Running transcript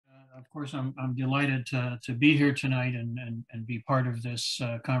course, I'm delighted to be here tonight and be part of this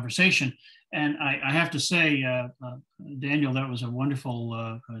conversation. And I have to say, Daniel, that was a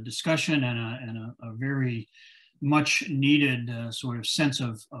wonderful discussion and a very much needed sort of sense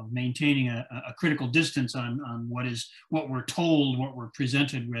of maintaining a critical distance on what we're told, what we're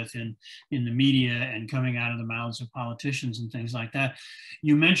presented with in the media and coming out of the mouths of politicians and things like that.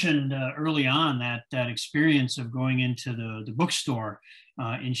 You mentioned early on that experience of going into the bookstore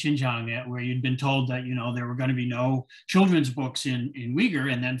in Xinjiang, where you'd been told that, you know, there were going to be no children's books in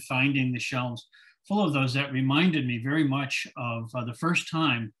Uyghur, and then finding the shelves full of those. That reminded me very much of the first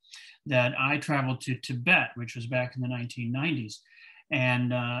time that I traveled to Tibet, which was back in the 1990s,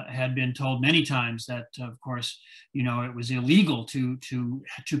 and had been told many times that, of course, you know, it was illegal to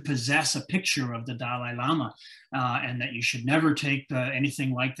possess a picture of the Dalai Lama, and that you should never take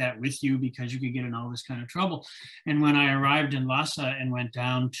anything like that with you because you could get in all this kind of trouble. And when I arrived in Lhasa and went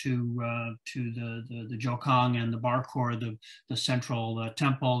down to the Jokang and the Barkor, the central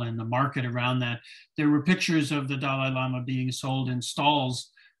temple and the market around that, there were pictures of the Dalai Lama being sold in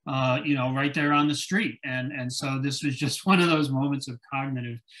stalls, you know, right there on the street. And so this was just one of those moments of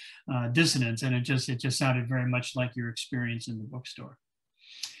cognitive dissonance. And it just sounded very much like your experience in the bookstore.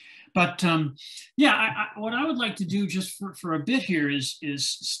 But yeah, what I would like to do just for a bit here is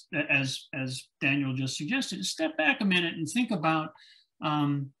as Daniel just suggested, is step back a minute and think about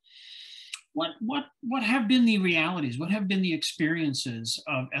what have been the realities, what have been the experiences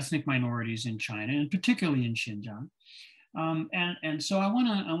of ethnic minorities in China, and particularly in Xinjiang. And so I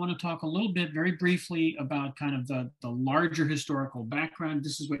want to talk a little bit very briefly about kind of the larger historical background.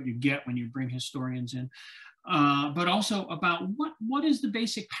 This is what you get when you bring historians in, but also about what is the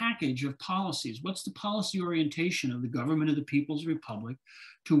basic package of policies? What's the policy orientation of the government of the People's Republic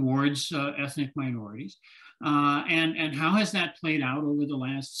towards ethnic minorities? And how has that played out over the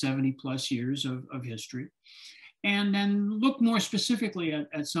last 70 plus years of history? And then look more specifically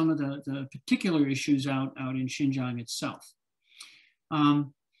at some of the particular issues out in Xinjiang itself. The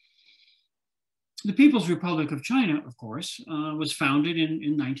People's Republic of China, of course, was founded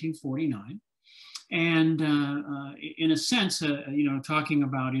in 1949. And in a sense, you know, talking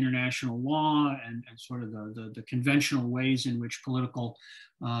about international law and sort of the conventional ways in which political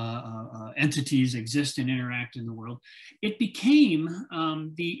entities exist and interact in the world, it became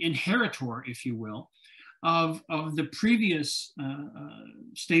the inheritor, if you will, of the previous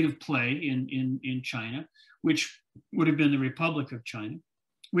state of play in China, which would have been the Republic of China,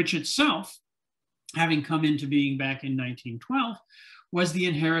 which itself, having come into being back in 1912, was the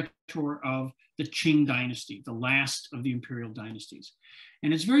inheritor of the Qing dynasty, the last of the imperial dynasties.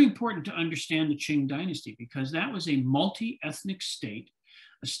 And it's very important to understand the Qing dynasty because that was a multi-ethnic state,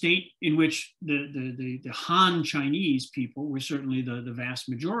 a state in which the Han Chinese people were certainly the vast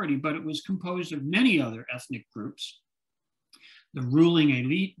majority, but it was composed of many other ethnic groups. The ruling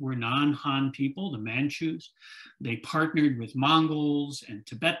elite were non-Han people, the Manchus. They partnered with Mongols and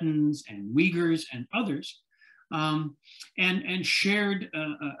Tibetans and Uyghurs and others, and shared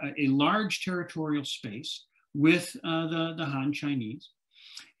a large territorial space with the Han Chinese,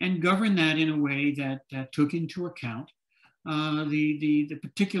 and governed that in a way that took into account the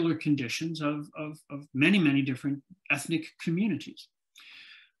particular conditions of many, many different ethnic communities.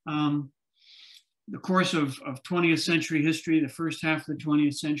 The course of 20th century history, the first half of the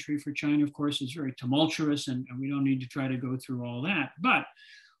 20th century for China, of course, is very tumultuous, and we don't need to try to go through all that. But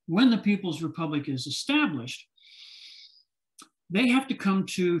when the People's Republic is established, they have to come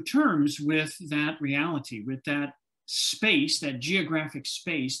to terms with that reality, with that space, that geographic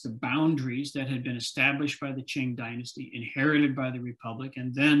space, the boundaries that had been established by the Qing dynasty, inherited by the Republic,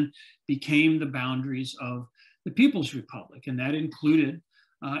 and then became the boundaries of the People's Republic. And that included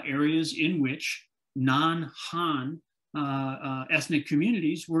areas in which non-Han ethnic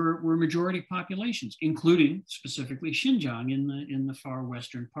communities were majority populations, including specifically Xinjiang in the far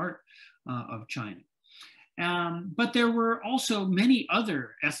western part of China. But there were also many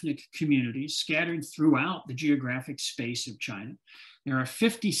other ethnic communities scattered throughout the geographic space of China. There are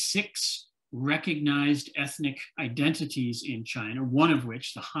 56 recognized ethnic identities in China, one of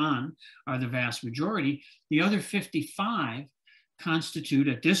which, the Han, are the vast majority. The other 55 constitute,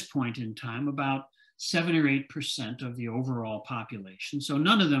 at this point in time, about 7 or 8% of the overall population. So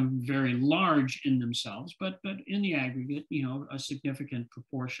none of them very large in themselves, but in the aggregate, you know, a significant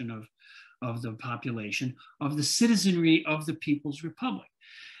proportion of the population, of the citizenry of the People's Republic.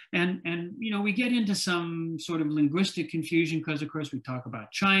 And you know, we get into some sort of linguistic confusion because, of course, we talk about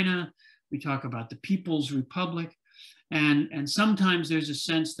China, we talk about the People's Republic, and sometimes there's a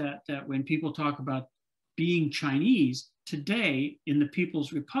sense that when people talk about being Chinese, today in the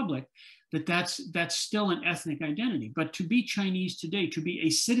People's Republic, that's still an ethnic identity. But to be Chinese today, to be a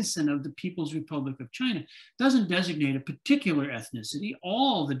citizen of the People's Republic of China, doesn't designate a particular ethnicity.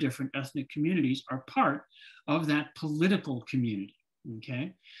 All the different ethnic communities are part of that political community.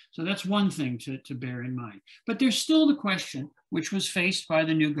 Okay, so that's one thing to bear in mind. But there's still the question, which was faced by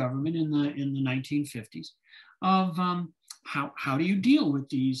the new government in the 1950s, of how do you deal with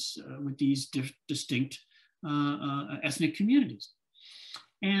these distinct ethnic communities?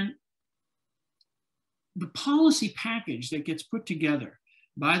 And the policy package that gets put together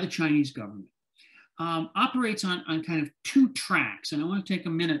by the Chinese government operates on kind of two tracks. And I want to take a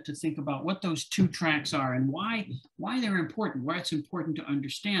minute to think about what those two tracks are and why they're important, why it's important to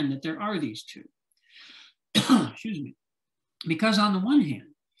understand that there are these two. Excuse me. Because on the one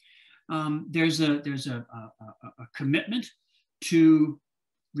hand, there's a commitment to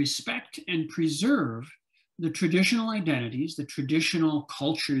respect and preserve the traditional identities, the traditional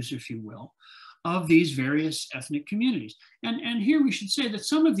cultures, if you will, of these various ethnic communities. And here we should say that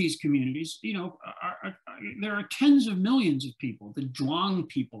some of these communities, you know, there are tens of millions of people, the Zhuang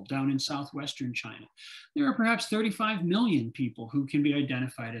people down in southwestern China. There are perhaps 35 million people who can be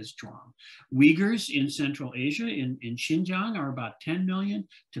identified as Zhuang. Uyghurs in Central Asia, in Xinjiang, are about 10 million.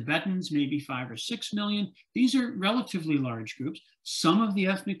 Tibetans, maybe 5 or 6 million. These are relatively large groups. Some of the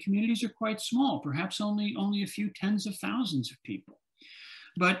ethnic communities are quite small, perhaps only a few tens of thousands of people.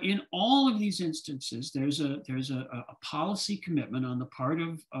 But in all of these instances, there's a policy commitment on the part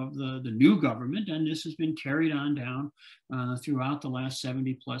of the new government, and this has been carried on down throughout the last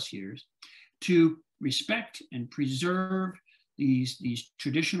 70 plus years, to respect and preserve these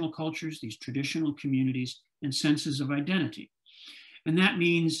traditional cultures, these traditional communities, and senses of identity. And that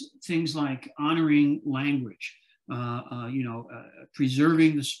means things like honoring language,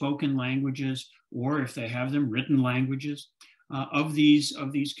 preserving the spoken languages, or if they have them, written languages. Of these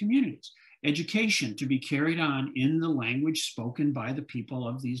communities. Education to be carried on in the language spoken by the people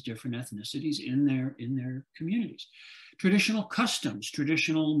of these different ethnicities in their communities. Traditional customs,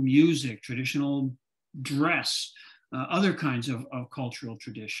 traditional music, traditional dress, other kinds of cultural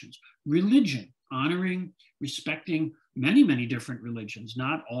traditions. Religion, honoring, respecting many different religions.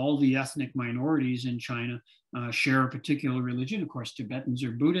 Not all the ethnic minorities in China share a particular religion. Of course, Tibetans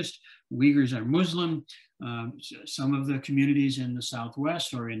are Buddhist, Uyghurs are Muslim. Some of the communities in the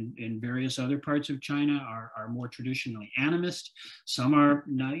Southwest or in various other parts of China are more traditionally animist. Some are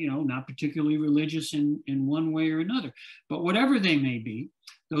not particularly religious in one way or another. But whatever they may be,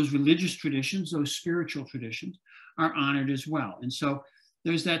 those religious traditions, those spiritual traditions are honored as well. And so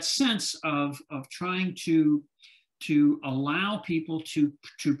there's that sense of trying to allow people to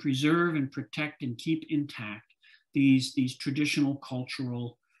preserve and protect and keep intact these traditional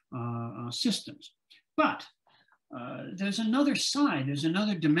cultural systems. But there's another side, there's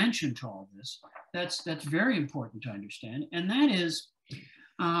another dimension to all this that's very important to understand, and that is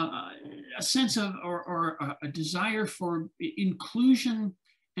a sense of or a desire for inclusion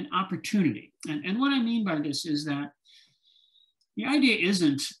and opportunity. And what I mean by this is that the idea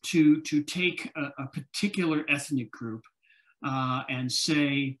isn't to take a particular ethnic group and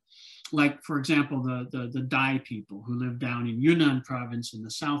say, like, for example, the Dai people who live down in Yunnan province in the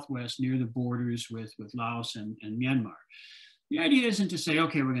southwest near the borders with Laos and Myanmar. The idea isn't to say,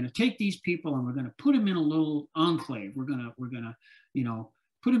 okay, we're going to take these people and we're going to put them in a little enclave. We're going to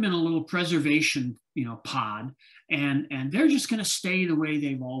put them in a little preservation pod, and they're just going to stay the way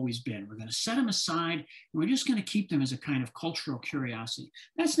they've always been. We're going to set them aside, and we're just going to keep them as a kind of cultural curiosity.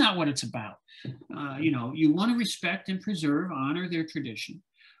 That's not what it's about. You want to respect and preserve, honor their tradition,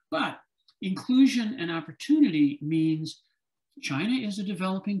 but inclusion and opportunity means China is a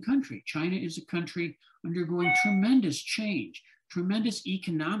developing country. China is a country undergoing tremendous change, tremendous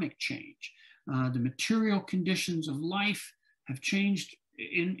economic change. The material conditions of life have changed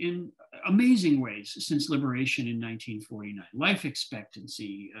in amazing ways since liberation in 1949. Life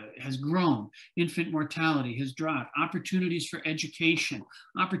expectancy has grown. Infant mortality has dropped. Opportunities for education,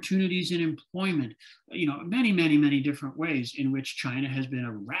 opportunities in employment, many different ways in which China has been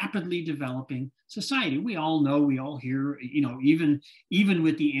a rapidly developing society. We all know, we all hear, even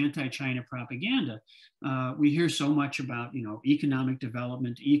with the anti-China propaganda, we hear so much about, economic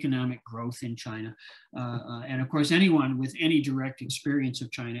development, economic growth in China. And of course, anyone with any direct experience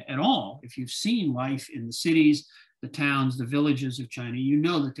of China at all, if you've seen life in the cities, the towns, the villages of China, you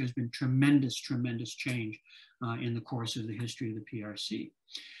know that there's been tremendous change in the course of the history of the PRC.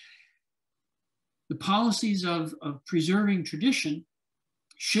 The policies of preserving tradition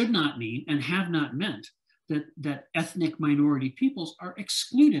should not mean and have not meant that ethnic minority peoples are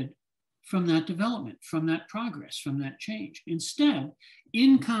excluded from that development, from that progress, from that change. Instead,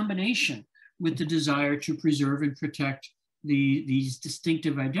 in combination with the desire to preserve and protect these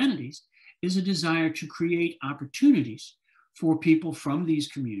distinctive identities, is a desire to create opportunities for people from these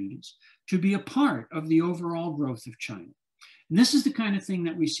communities to be a part of the overall growth of China. And this is the kind of thing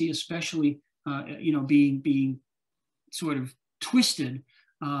that we see, especially, being sort of twisted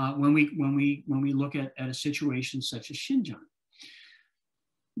when we look at a situation such as Xinjiang.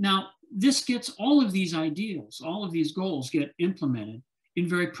 Now, this gets all of these ideals, all of these goals get implemented in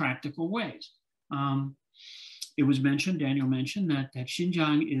very practical ways. It was mentioned, Daniel mentioned, that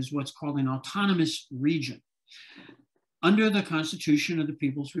Xinjiang is what's called an autonomous region. Under the Constitution of the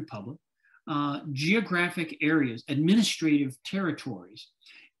People's Republic, geographic areas, administrative territories,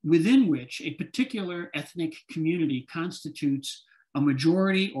 within which a particular ethnic community constitutes a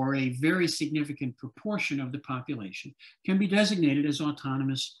majority or a very significant proportion of the population, can be designated as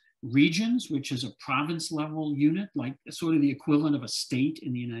autonomous regions, which is a province level unit, like sort of the equivalent of a state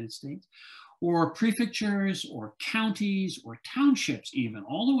in the United States, or prefectures or counties or townships even,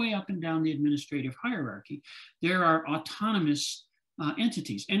 all the way up and down the administrative hierarchy. There are autonomous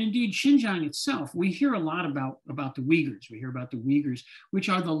entities. And indeed, Xinjiang itself, we hear a lot about the Uyghurs. We hear about the Uyghurs, which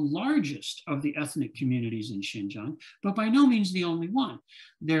are the largest of the ethnic communities in Xinjiang, but by no means the only one.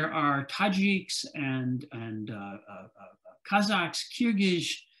 There are Tajiks and Kazakhs,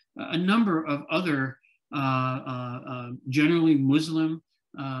 Kyrgyz, a number of other generally Muslim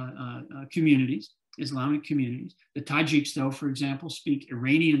communities, Islamic communities. The Tajiks, though, for example, speak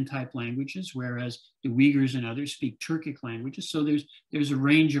Iranian-type languages, whereas the Uyghurs and others speak Turkic languages. So there's a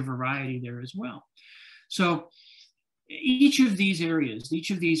range of variety there as well. So each of these areas,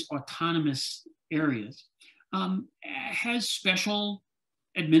 each of these autonomous areas, has special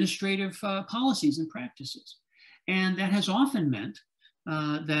administrative policies and practices. And that has often meant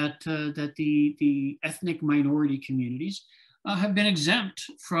that the ethnic minority communities have been exempt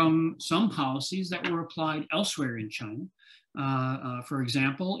from some policies that were applied elsewhere in China. For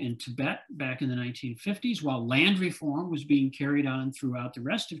example, in Tibet back in the 1950s, while land reform was being carried on throughout the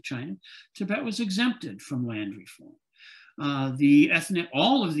rest of China, Tibet was exempted from land reform.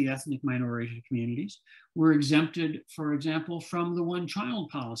 All of the ethnic minority communities were exempted, for example, from the one-child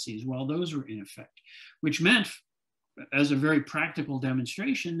policies while those were in effect, which meant, as a very practical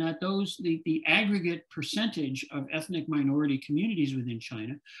demonstration, that the aggregate percentage of ethnic minority communities within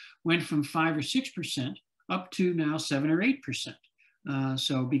China went from 5 or 6% up to now 7 or 8%.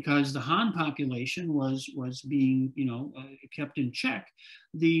 So because the Han population was being kept in check,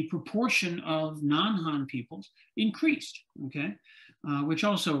 the proportion of non-Han peoples increased, okay? Which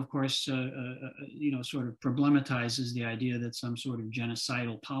also, of course, sort of problematizes the idea that some sort of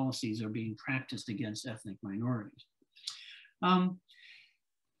genocidal policies are being practiced against ethnic minorities.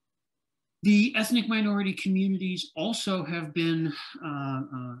 The ethnic minority communities also have been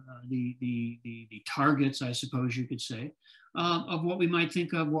the targets, I suppose you could say, of what we might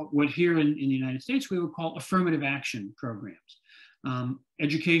think of what here in the United States we would call affirmative action programs,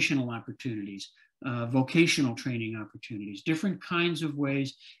 educational opportunities, vocational training opportunities, different kinds of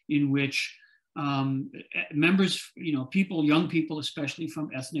ways in which members, young people, especially from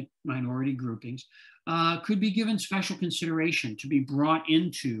ethnic minority groupings, could be given special consideration to be brought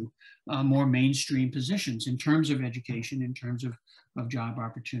into more mainstream positions in terms of education, in terms of job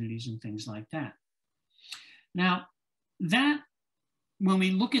opportunities and things like that. Now, when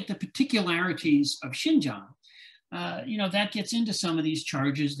we look at the particularities of Xinjiang, that gets into some of these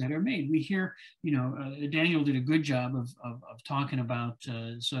charges that are made. We hear, Daniel did a good job of talking about,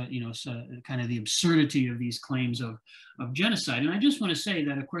 kind of the absurdity of these claims of genocide. And I just want to say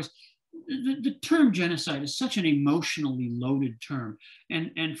that, of course, the term genocide is such an emotionally loaded term.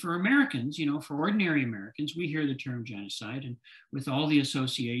 And for Americans, for ordinary Americans, we hear the term genocide, and with all the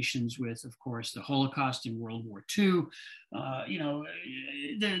associations with, of course, the Holocaust and World War II,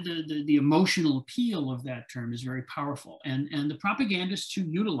 the emotional appeal of that term is very powerful. And the propagandists who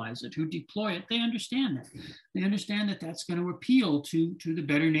utilize it, who deploy it, they understand that. They understand that that's going to appeal to the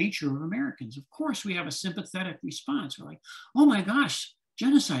better nature of Americans. Of course, we have a sympathetic response. We're like, oh my gosh,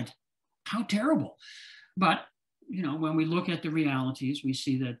 genocide. How terrible. But, when we look at the realities, we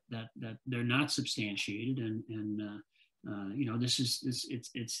see that they're not substantiated. And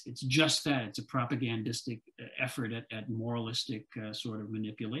it's just that. It's a propagandistic effort at moralistic sort of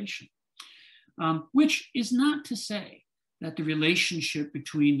manipulation, which is not to say that the relationship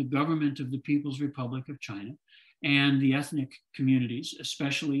between the government of the People's Republic of China and the ethnic communities,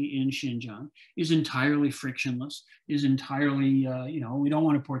 especially in Xinjiang, is entirely frictionless, is entirely, we don't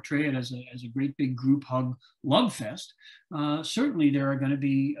want to portray it as a great big group hug love fest. Certainly there are going to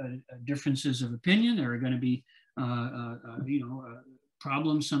be differences of opinion. There are going to be,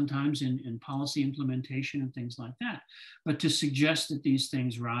 problems sometimes in policy implementation and things like that. But to suggest that these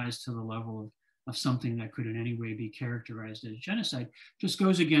things rise to the level of something that could in any way be characterized as genocide just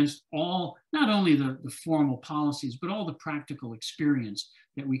goes against all, not only the formal policies, but all the practical experience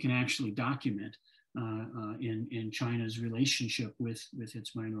that we can actually document in China's relationship with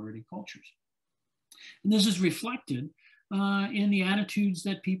its minority cultures. And this is reflected in the attitudes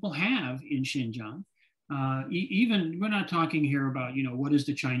that people have in Xinjiang. Even, we're not talking here about, what does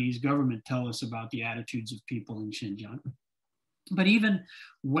the Chinese government tell us about the attitudes of people in Xinjiang, but even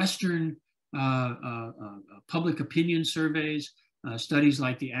Western public opinion surveys, studies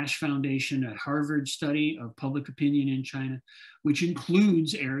like the Ash Foundation at Harvard study of public opinion in China, which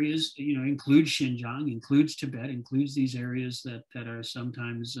includes areas, includes Xinjiang, includes Tibet, includes these areas that are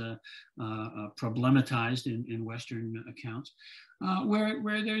sometimes problematized in Western accounts,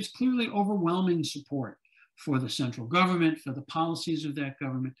 where there's clearly overwhelming support for the central government, for the policies of that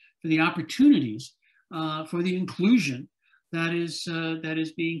government, for the opportunities, for the inclusion that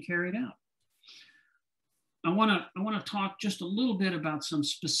is being carried out. I want to talk just a little bit about some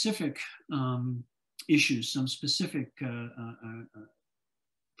specific issues, some specific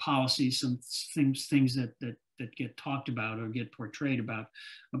policies, some things that get talked about or get portrayed about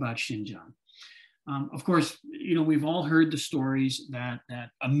Xinjiang. Of course, we've all heard the stories that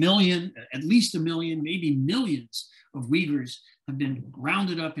a million, at least a million, maybe millions of Uyghurs have been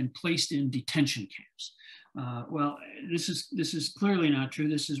rounded up and placed in detention camps. Well, this is clearly not true.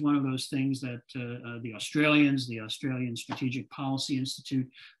 This is one of those things that the Australian Strategic Policy Institute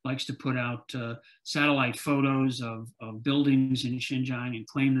likes to put out satellite photos of buildings in Xinjiang and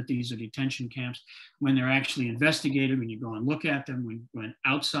claim that these are detention camps when they're actually investigated, when you go and look at them, when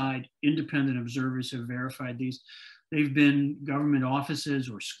outside independent observers have verified these. They've been government offices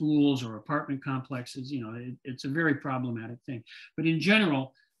or schools or apartment complexes. It's a very problematic thing. But in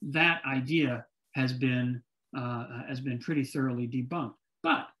general, that idea has been pretty thoroughly debunked.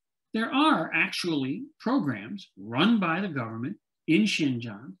 But there are actually programs run by the government in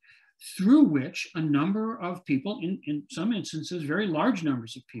Xinjiang through which a number of people, in some instances, very large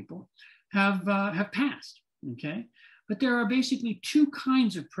numbers of people, have passed. Okay, but there are basically two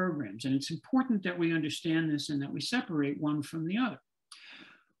kinds of programs, and it's important that we understand this and that we separate one from the other.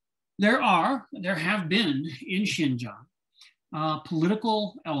 There have been in Xinjiang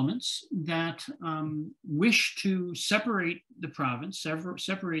political elements that wish to separate the province,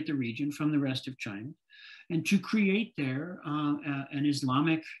 separate the region from the rest of China, and to create there an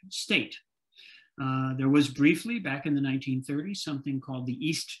Islamic state. There was briefly, back in the 1930s, something called the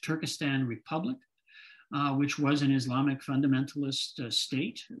East Turkestan Republic, which was an Islamic fundamentalist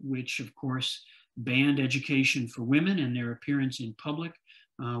state, which of course banned education for women and their appearance in public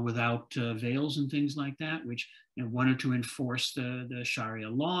without veils and things like that, which wanted to enforce the Sharia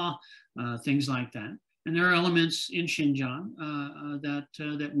law, things like that. And there are elements in Xinjiang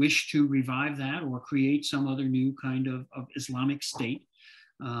that wish to revive that or create some other new kind of Islamic state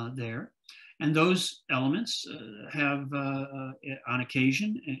there. And those elements have, on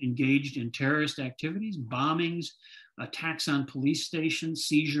occasion, engaged in terrorist activities, bombings, attacks on police stations,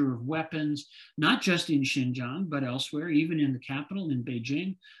 seizure of weapons, not just in Xinjiang, but elsewhere, even in the capital, in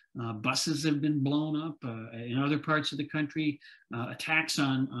Beijing. Buses have been blown up in other parts of the country, attacks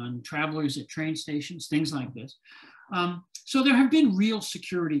on travelers at train stations, things like this. So there have been real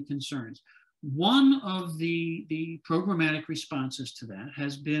security concerns. One of the programmatic responses to that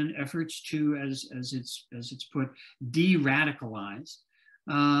has been efforts to, as it's put, de-radicalize,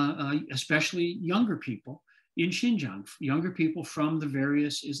 especially younger people in Xinjiang, younger people from the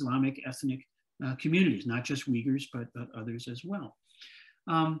various Islamic ethnic communities, not just Uyghurs, but others as well.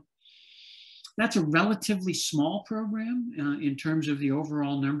 That's a relatively small program in terms of the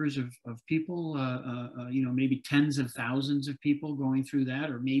overall numbers of people, maybe tens of thousands of people going through that,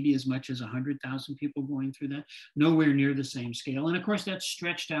 or maybe as much as 100,000 people going through that, nowhere near the same scale. And of course, that's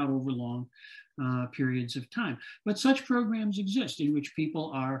stretched out over long periods of time. But such programs exist in which people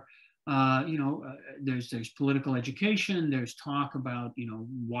are, there's political education, there's talk about,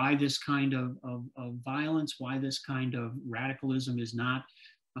 why this kind of violence, why this kind of radicalism is not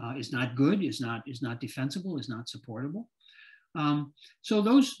good, is not defensible, is not supportable. So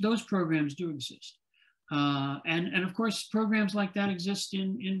those programs do exist. And of course, programs like that exist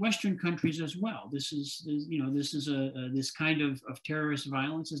in Western countries as well. This kind of terrorist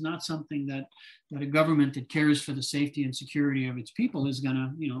violence is not something that a government that cares for the safety and security of its people is going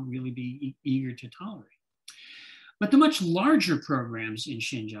to, really be eager to tolerate. But the much larger programs in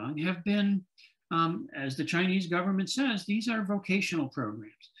Xinjiang have been, as the Chinese government says, these are vocational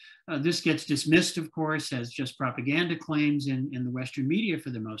programs. This gets dismissed, of course, as just propaganda claims in the Western media for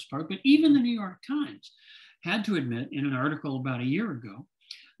the most part, but even the New York Times had to admit in an article about a year ago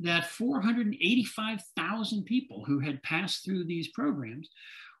that 485,000 people who had passed through these programs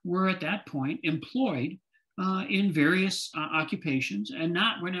were at that point employed in various occupations, and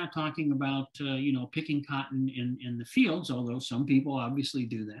we're not talking about picking cotton in the fields, although some people obviously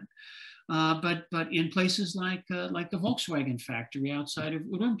do that. But in places like the Volkswagen factory outside of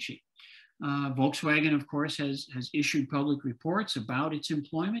Urumqi. Volkswagen, of course, has issued public reports about its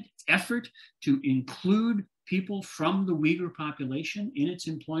employment, its effort to include people from the Uyghur population in its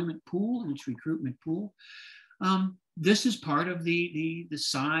employment pool and its recruitment pool. This is part of the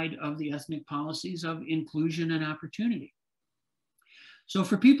side of the ethnic policies of inclusion and opportunity. So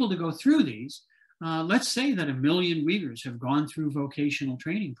for people to go through these, let's say that 1 million Uyghurs have gone through vocational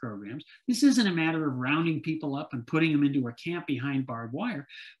training programs. This isn't a matter of rounding people up and putting them into a camp behind barbed wire,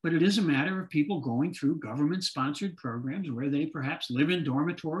 but it is a matter of people going through government-sponsored programs where they perhaps live in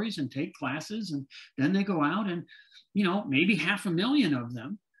dormitories and take classes, and then they go out and, maybe 500,000 of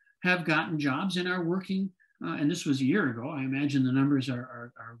them have gotten jobs and are working, and this was a year ago. I imagine the numbers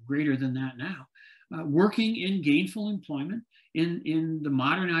are greater than that now, working in gainful employment in the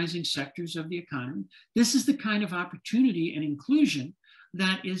modernizing sectors of the economy. This is the kind of opportunity and inclusion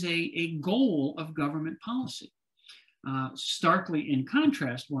that is a goal of government policy. Starkly in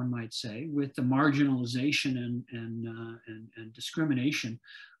contrast, one might say, with the marginalization and discrimination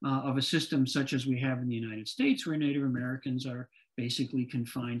of a system such as we have in the United States, where Native Americans are basically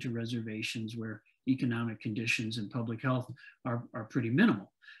confined to reservations where economic conditions and public health are pretty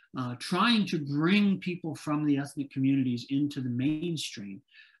minimal. Trying to bring people from the ethnic communities into the mainstream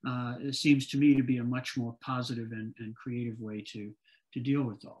seems to me to be a much more positive and creative way to deal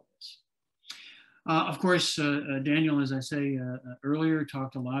with all this. Of course, Daniel, as I say earlier,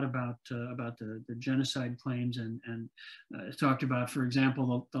 talked a lot about the genocide claims and talked about, for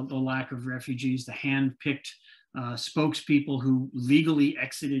example, the lack of refugees, the hand-picked spokespeople who legally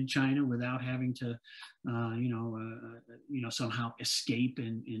exited China without having to, somehow escape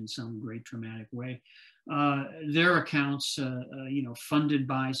in some great dramatic way. Their accounts, funded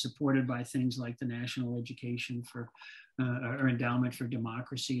by, supported by things like the National Education for or Endowment for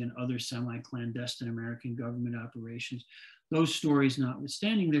Democracy and other semi-clandestine American government operations. Those stories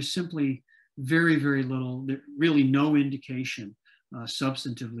notwithstanding, there's simply very, very little, really no indication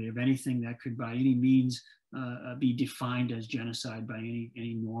substantively of anything that could by any means be defined as genocide by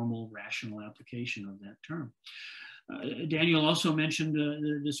any normal, rational application of that term. Daniel also mentioned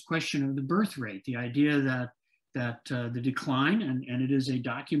this question of the birth rate, the idea that the decline, and it is a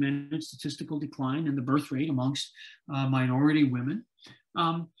documented statistical decline in the birth rate amongst minority women.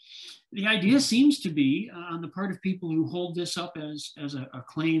 The idea seems to be on the part of people who hold this up as a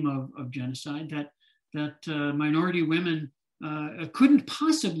claim of genocide that minority women couldn't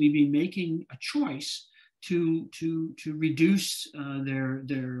possibly be making a choice to reduce their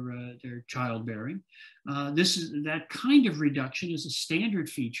childbearing. That kind of reduction is a standard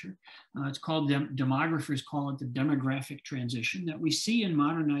feature. It's called, demographers call it the demographic transition that we see in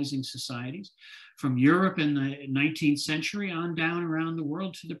modernizing societies from Europe in the 19th century on down around the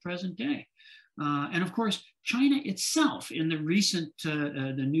world to the present day. And of course, China itself, in the recent,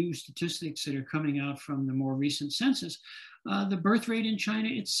 the new statistics that are coming out from the more recent census, the birth rate in China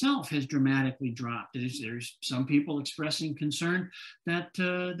itself has dramatically dropped. There's some people expressing concern that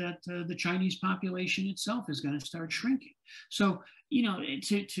the Chinese population itself is going to start shrinking. So,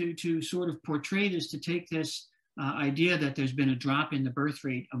 to sort of portray this, to take this idea that there's been a drop in the birth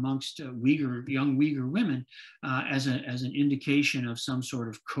rate amongst young Uyghur women as an indication of some sort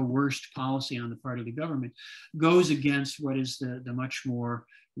of coerced policy on the part of the government goes against what is the much more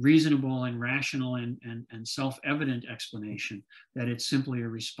reasonable and rational and self-evident explanation that it's simply a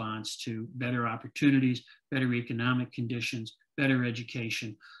response to better opportunities, better economic conditions, better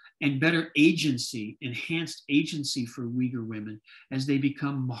education, and better agency, enhanced agency for Uyghur women as they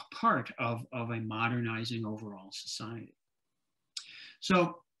become part of a modernizing overall society.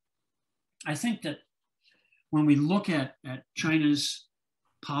 So I think that when we look at China's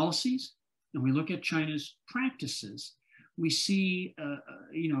policies and we look at China's practices, we see,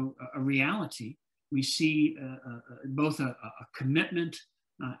 a reality. We see both a commitment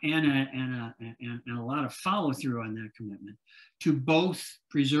and a lot of follow through on that commitment to both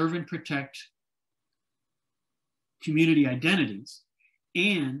preserve and protect community identities,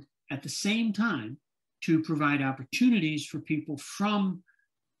 and at the same time to provide opportunities for people from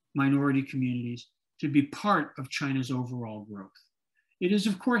minority communities to be part of China's overall growth. It is,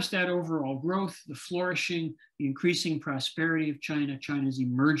 of course, that overall growth, the flourishing, the increasing prosperity of China, China's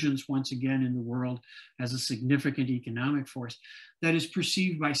emergence once again in the world as a significant economic force that is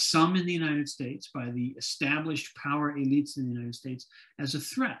perceived by some in the United States, by the established power elites in the United States, as a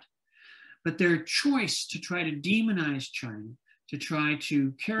threat. But their choice to try to demonize China, to try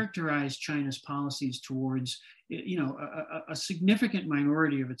to characterize China's policies towards, a significant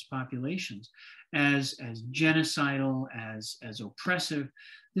minority of its populations as genocidal, as oppressive,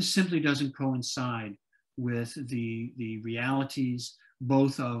 this simply doesn't coincide with the realities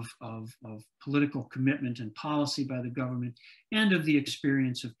both of political commitment and policy by the government and of the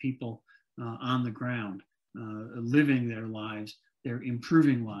experience of people on the ground, living their lives, their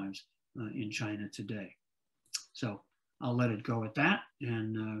improving lives in China today. So I'll let it go at that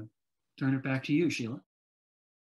and turn it back to you, Sheila.